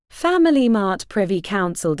FamilyMart Privy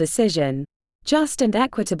Council decision. Just and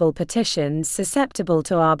equitable petitions susceptible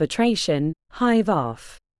to arbitration, hive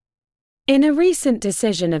off. In a recent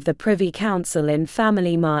decision of the Privy Council in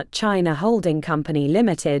FamilyMart China Holding Co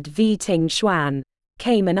Limited v Ting Chuan,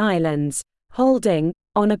 Cayman Islands, Holding,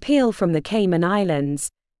 on appeal from the Cayman Islands,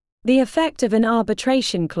 the effect of an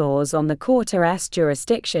arbitration clause on the courtâ's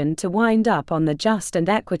jurisdiction to wind up on the just and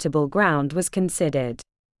equitable ground was considered.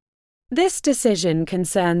 This decision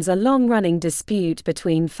concerns a long-running dispute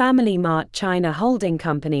between FamilyMart China Holding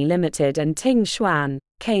Co Limited and Ting Chuan,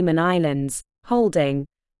 Cayman Islands, Holding,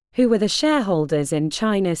 who were the shareholders in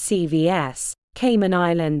China CVS, Cayman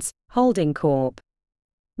Islands, Holding Corp.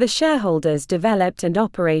 The shareholders developed and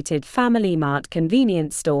operated FamilyMart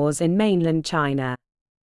convenience stores in mainland China.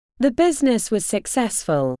 The business was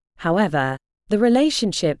successful, however, the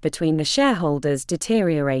relationship between the shareholders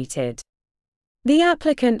deteriorated. The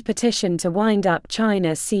applicant petitioned to wind up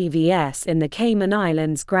China CVS in the Cayman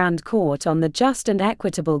Islands Grand Court on the just and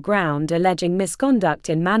equitable ground alleging misconduct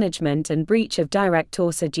in management and breach of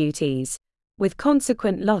directorsâ duties, with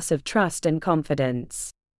consequent loss of trust and confidence.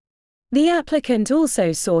 The applicant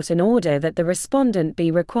also sought an order that the respondent be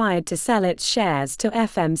required to sell its shares to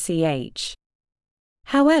FMCH.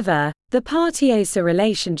 However, the partiesâ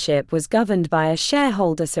relationship was governed by a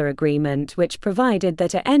shareholdersâ agreement which provided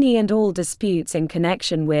that any and all disputes in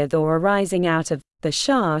connection with or arising out of the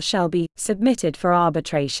SHA shall be submitted for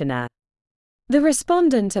arbitrationâ. The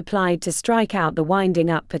respondent applied to strike out the winding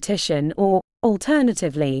up petition or,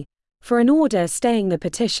 alternatively, for an order staying the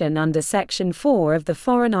petition under Section 4 of the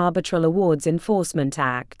Foreign Arbitral Awards Enforcement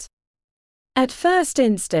Act. At first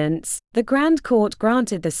instance, the Grand Court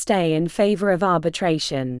granted the stay in favor of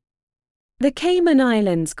arbitration. The Cayman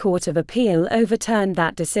Islands Court of Appeal overturned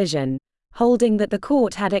that decision, holding that the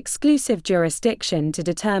court had exclusive jurisdiction to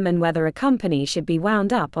determine whether a company should be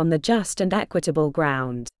wound up on the just and equitable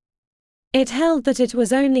ground. It held that it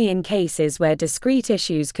was only in cases where discrete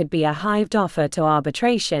issues could be a hived offer to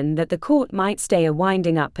arbitration that the court might stay a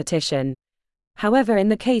winding up petition. However, in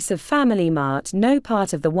the case of FamilyMart, no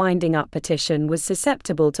part of the winding up petition was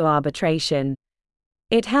susceptible to arbitration.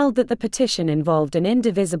 It held that the petition involved an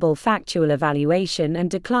indivisible factual evaluation and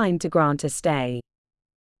declined to grant a stay.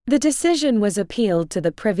 The decision was appealed to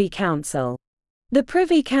the Privy Council. The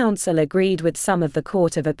Privy Council agreed with some of the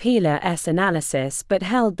Court of Appealâ's analysis but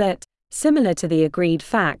held that, similar to the agreed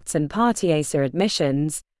facts and partiesâ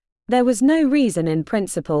admissions, there was no reason in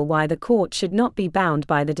principle why the court should not be bound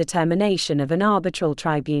by the determination of an arbitral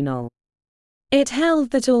tribunal. It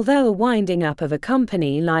held that although a winding up of a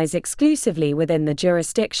company lies exclusively within the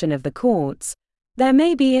jurisdiction of the courts, there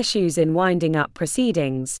may be issues in winding up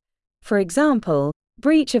proceedings, for example,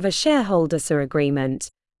 breach of a shareholdersâ agreement,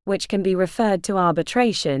 which can be referred to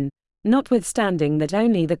arbitration, notwithstanding that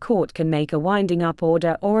only the court can make a winding up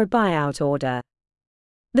order or a buyout order.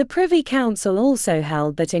 The Privy Council also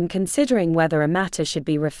held that in considering whether a matter should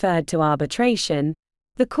be referred to arbitration,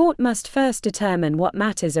 the court must first determine what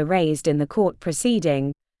matters are raised in the court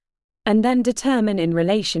proceeding, and then determine in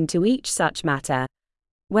relation to each such matter,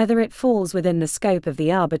 whether it falls within the scope of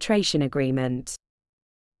the arbitration agreement.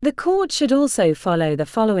 The court should also follow the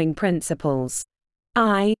following principles.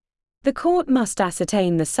 I. The court must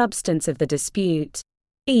ascertain the substance of the dispute.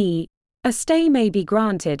 E. A stay may be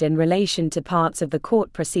granted in relation to parts of the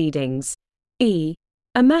court proceedings. E.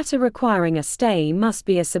 A matter requiring a stay must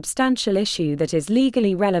be a substantial issue that is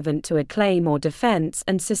legally relevant to a claim or defense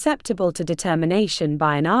and susceptible to determination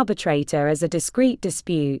by an arbitrator as a discrete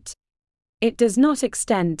dispute. It does not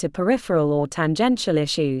extend to peripheral or tangential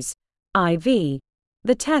issues. IV.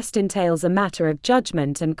 The test entails a matter of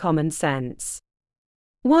judgment and common sense.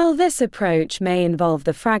 While this approach may involve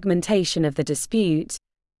the fragmentation of the dispute,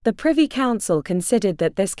 the Privy Council considered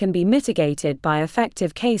that this can be mitigated by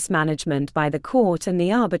effective case management by the court and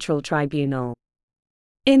the arbitral tribunal.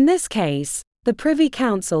 In this case, the Privy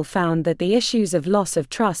Council found that the issues of loss of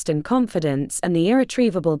trust and confidence and the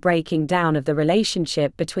irretrievable breaking down of the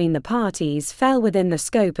relationship between the parties fell within the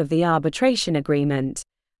scope of the arbitration agreement,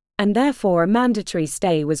 and therefore a mandatory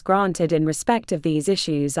stay was granted in respect of these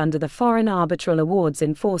issues under the Foreign Arbitral Awards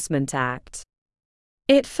Enforcement Act.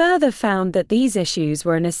 It further found that these issues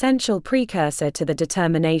were an essential precursor to the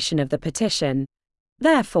determination of the petition.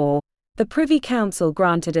 Therefore, the Privy Council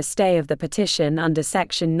granted a stay of the petition under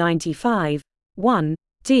Section 95,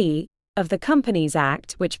 1d, of the Companies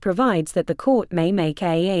Act, which provides that the court may make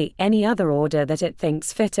any other order that it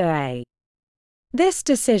thinks fit. This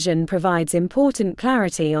decision provides important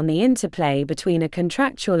clarity on the interplay between a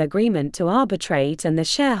contractual agreement to arbitrate and the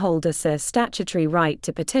shareholdersâ statutory right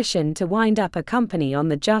to petition to wind up a company on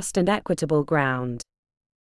the just and equitable ground.